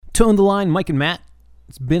Tone the Line, Mike and Matt.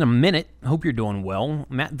 It's been a minute. Hope you're doing well.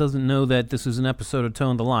 Matt doesn't know that this is an episode of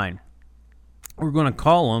Tone the Line. We're going to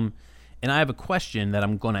call him, and I have a question that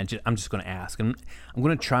I'm just going to ask. I'm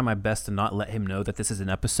going to try my best to not let him know that this is an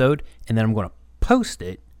episode, and then I'm going to post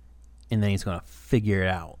it, and then he's going to figure it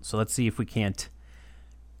out. So let's see if we can't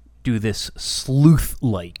do this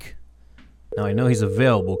sleuth-like. Now, I know he's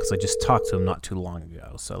available because I just talked to him not too long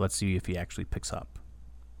ago, so let's see if he actually picks up.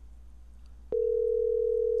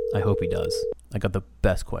 I hope he does. I got the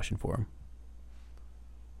best question for him.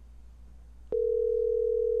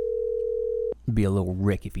 Be a little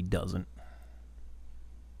Rick if he doesn't.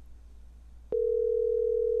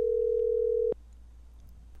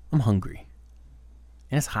 I'm hungry.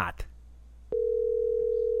 And it's hot.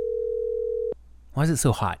 Why is it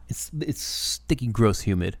so hot? It's sticky, gross,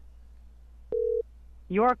 humid.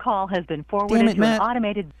 Your call has been forwarded to an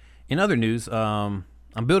automated... In other news, I'm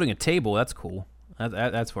building a table. That's cool.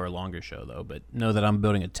 That's for a longer show, though. But know that I'm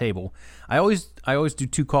building a table. I always do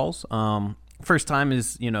 2 calls. First time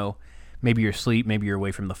is, maybe you're asleep, maybe you're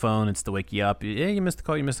away from the phone. It's to wake you up. Yeah, you missed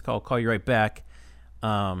the call. Call you right back.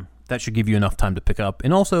 That should give you enough time to pick up.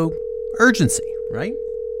 And also, urgency, right?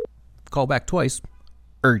 Call back twice.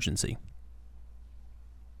 Urgency.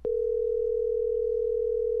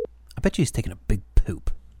 I bet you he's taking a big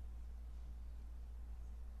poop.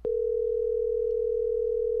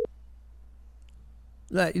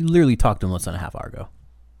 I literally talked to him less than a half hour ago.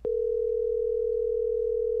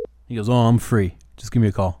 He goes, I'm free. Just give me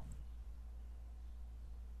a call.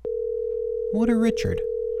 What a Richard.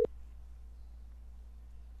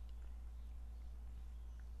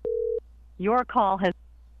 Your call has...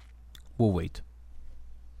 We'll wait.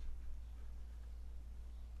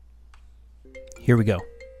 Here we go.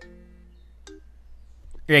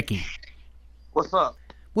 Ricky. What's up?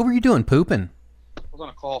 What were you doing, pooping? I was on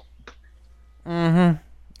a call. Mm-hmm.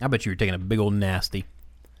 I bet you were taking a big old nasty.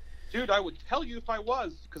 Dude, I would tell you if I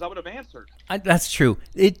was, because I would have answered. That's true.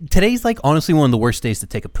 Today's honestly one of the worst days to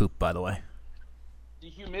take a poop, by the way. The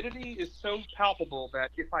humidity is so palpable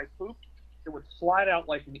that if I pooped, it would slide out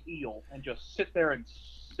like an eel and just sit there and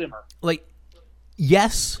simmer.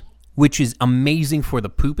 Yes, which is amazing for the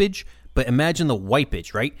poopage, but imagine the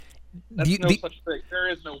wipage, right? That's no such thing. There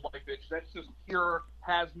is no wipage. That's just pure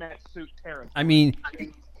hazmat suit territory. I mean...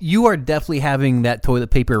 You are definitely having that toilet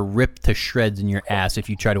paper ripped to shreds in your ass if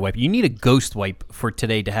you try to wipe it. You need a ghost wipe for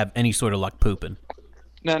today to have any sort of luck pooping.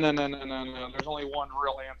 No. There's only one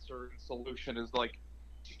real answer and solution is to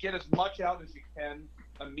get as much out as you can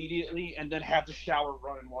immediately and then have the shower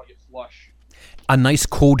running while you flush. A nice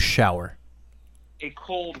cold shower. A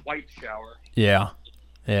cold white shower. Yeah.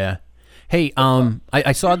 Hey,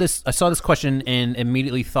 I saw this question and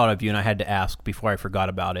immediately thought of you, and I had to ask before I forgot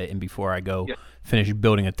about it and before I go finish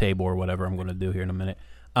building a table or whatever I'm going to do here in a minute.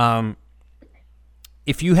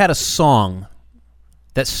 If you had a song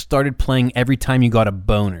that started playing every time you got a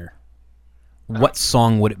boner, what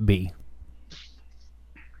song would it be?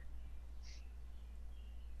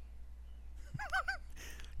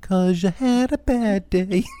 Cause you had a bad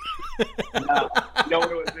day. You know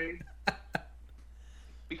what it would be?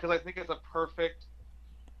 Because I think it's a perfect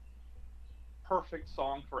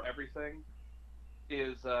song for everything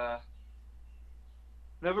is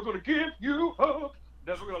never gonna give you up,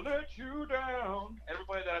 never gonna let you down.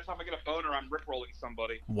 Everybody that time I get a boner, I'm rickrolling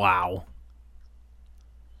somebody. Wow.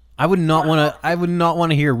 I would not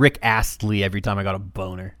want to hear Rick Astley every time I got a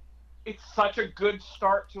boner. It's such a good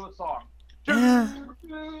start to a song. Yeah.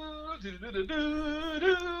 I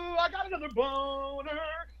got another boner.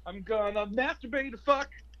 I'm gonna masturbate to fuck.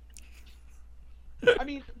 I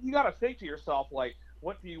mean, you gotta think to yourself, what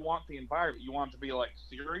do you want the environment? You want it to be,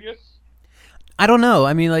 serious? I don't know.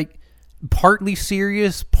 I mean, partly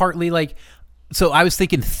serious, partly, So I was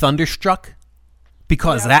thinking Thunderstruck,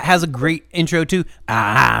 because that has a great intro, too.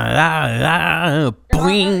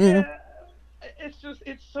 Boing.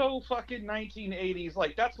 It's so fucking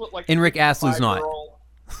 1980s. That's what, And Rick Astley's not.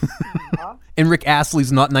 Huh? And Rick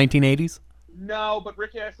Astley's not 1980s? No, but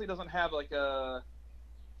Rick Astley doesn't have,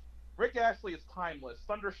 Rick Astley is timeless.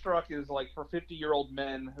 Thunderstruck is, for 50-year-old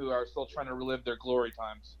men who are still trying to relive their glory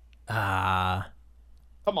times.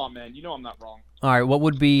 Come on, man. You know I'm not wrong. All right, what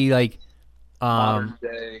would be, modern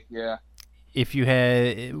day, yeah. If you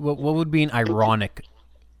had... What would be an ironic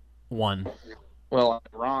one? Well,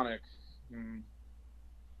 ironic...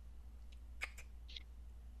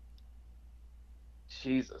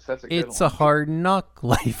 Jesus, that's a good one. It's a hard knock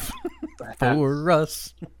life for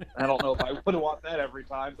us. I don't know if I would want that every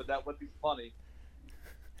time, but that would be funny.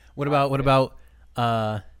 What about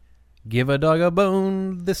give a dog a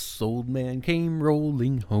bone, this old man came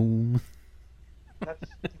rolling home.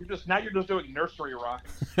 You're just doing nursery rhymes.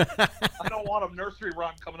 I don't want a nursery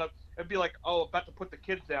rhyme coming up and be like, oh, about to put the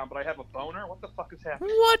kids down, but I have a boner. What the fuck is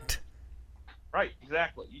happening? What? Right,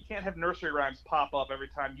 exactly. You can't have nursery rhymes pop up every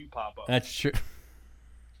time you pop up. That's true.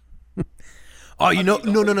 No.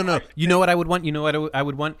 You know what I would want? You know what I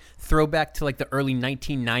would want? Throwback to like the early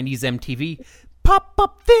 1990s MTV.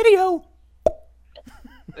 Pop-up video.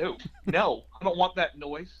 Ew, no, I don't want that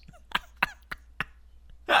noise.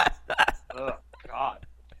 Oh, God.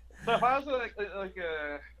 So if I was like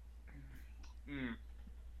a...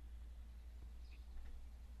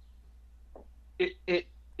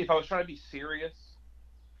 If I was trying to be serious,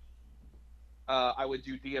 I would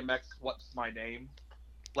do DMX, What's My Name?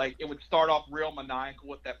 Like, it would start off real maniacal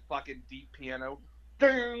with that fucking deep piano.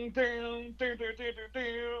 Ding, ding, ding, ding, ding,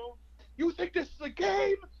 ding. You think this is a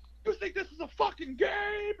game? You think this is a fucking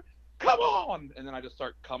game? Come on! And then I just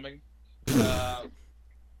start coming.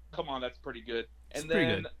 Come on, that's pretty good. And then,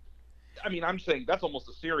 pretty good. I mean, I'm saying that's almost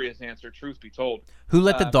a serious answer, truth be told. Who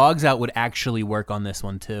Let the Dogs Out would actually work on this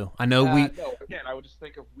one, too. I know we... No, again, I would just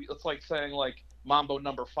think of... It's like saying, like, Mambo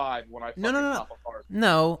number 5 when I fucking pop apart.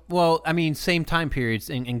 No, well, I mean, same time periods,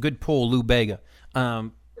 and good pull, Lou Bega.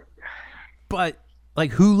 But,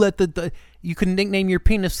 like, who let the... You can nickname your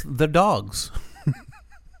penis the Dogs.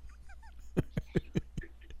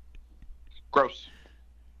 Gross.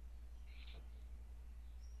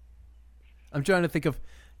 I'm trying to think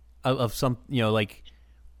of some, like,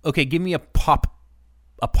 okay, give me a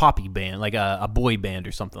poppy band, like a boy band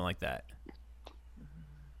or something like that.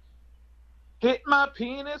 Hit my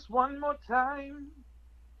penis one more time.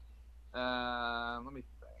 Let me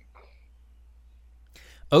think.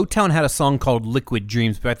 O-Town had a song called Liquid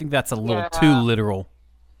Dreams, but I think that's a little too literal.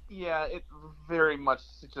 Yeah, it very much,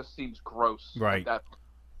 it just seems gross. Right. Like that.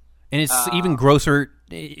 And it's even grosser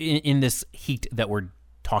in this heat that we're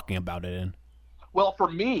talking about it in. Well, for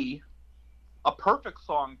me, a perfect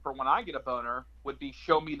song for when I get a boner would be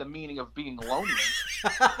Show Me the Meaning of Being Lonely.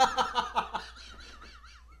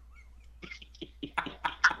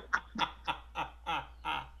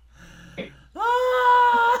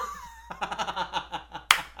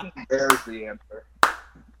 There's the answer.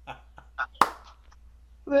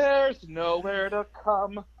 There's nowhere to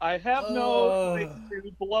come. I have no place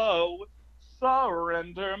to blow.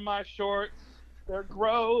 Surrender my shorts. They're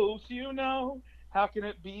gross, you know. How can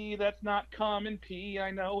it be that's not come in pee?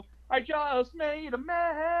 I know. I just made a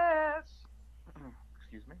mess.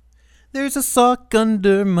 Excuse me. There's a sock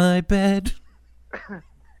under my bed.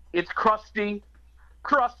 It's crusty.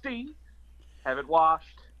 Crusty. Haven't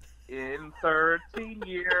washed in 13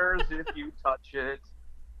 years. If you touch it,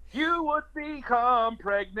 you would become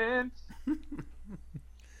pregnant.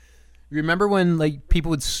 Remember when like people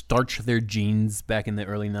would starch their jeans back in the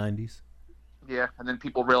early 90s? Yeah, and then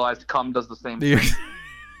people realized cum does the same thing.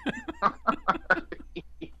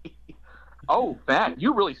 Oh, Matt,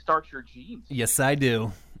 you really starch your jeans. Yes, I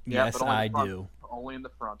do. Yeah, yes, I do. Only in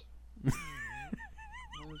the front.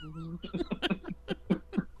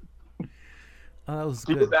 That was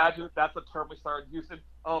Can good. you imagine if that's the term we started using?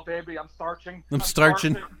 Oh, baby, I'm starching. I'm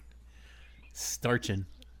starching. Starching.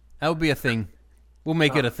 That would be a thing. We'll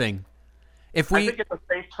make it a thing. I think it's a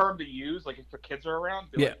safe term to use, like if the kids are around.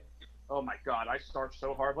 Yeah. Like, oh my God, I starched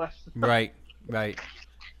so hard last night. Right.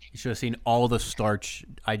 You should have seen all the starch.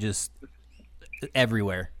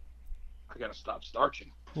 Everywhere. I gotta stop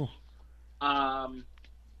starching. Cool.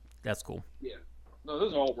 That's cool. Yeah. No,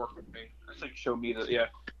 those all work with me. I think show me that. Yeah.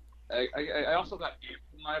 I also got ants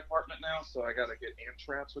in my apartment now, so I gotta get ant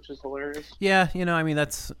traps, which is hilarious. Yeah,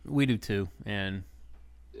 we do too, and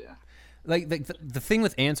yeah. Like the thing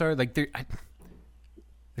with ants are like there's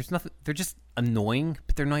nothing. They're just annoying,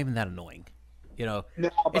 but they're not even that annoying. No,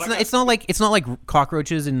 it's not like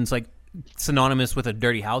cockroaches, and it's like synonymous with a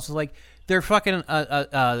dirty house. It's like they're fucking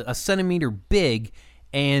a centimeter big,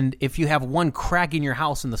 and if you have one crack in your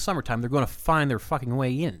house in the summertime, they're going to find their fucking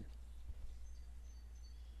way in.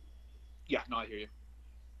 Yeah, no, I hear you.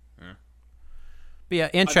 Yeah. But yeah,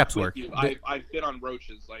 ant traps work. I've been on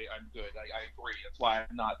roaches. I'm good. I agree. That's why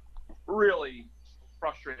I'm not really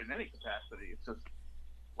frustrated in any capacity. It's just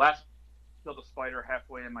last killed a spider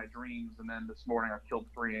halfway in my dreams, and then this morning I killed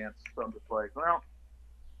 3 ants. So I'm just like, well.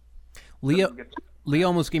 Leah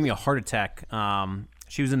almost gave me a heart attack.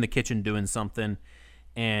 She was in the kitchen doing something,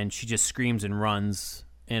 and she just screams and runs.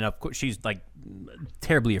 And of course, she's like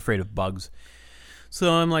terribly afraid of bugs. So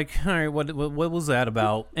I'm like, all right, what was that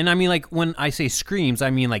about? And I mean, like when I say screams, I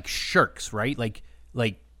mean like shirks, right? Like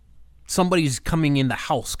somebody's coming in the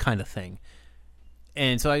house kind of thing.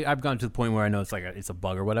 And so I've gotten to the point where I know it's a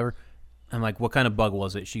bug or whatever. I'm like, what kind of bug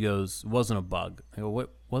was it? She goes, it wasn't a bug. I go,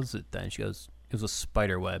 what was it then? She goes, It was a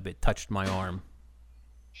spider web. It touched my arm.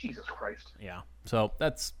 Jesus Christ. Yeah. So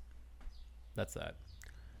that's that.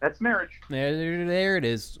 That's marriage. There it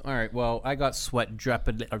is. All right. Well, I got sweat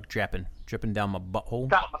dripping down my butthole.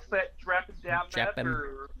 Got my sweat dripping down my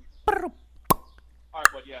All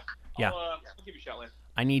right, bud. Yeah. Yeah. I'll give you a shot later.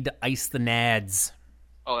 I need to ice the nads.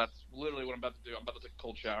 Oh, that's literally what I'm about to do. I'm about to take a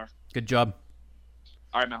cold shower. Good job.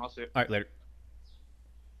 All right, man. I'll see you. All right, later.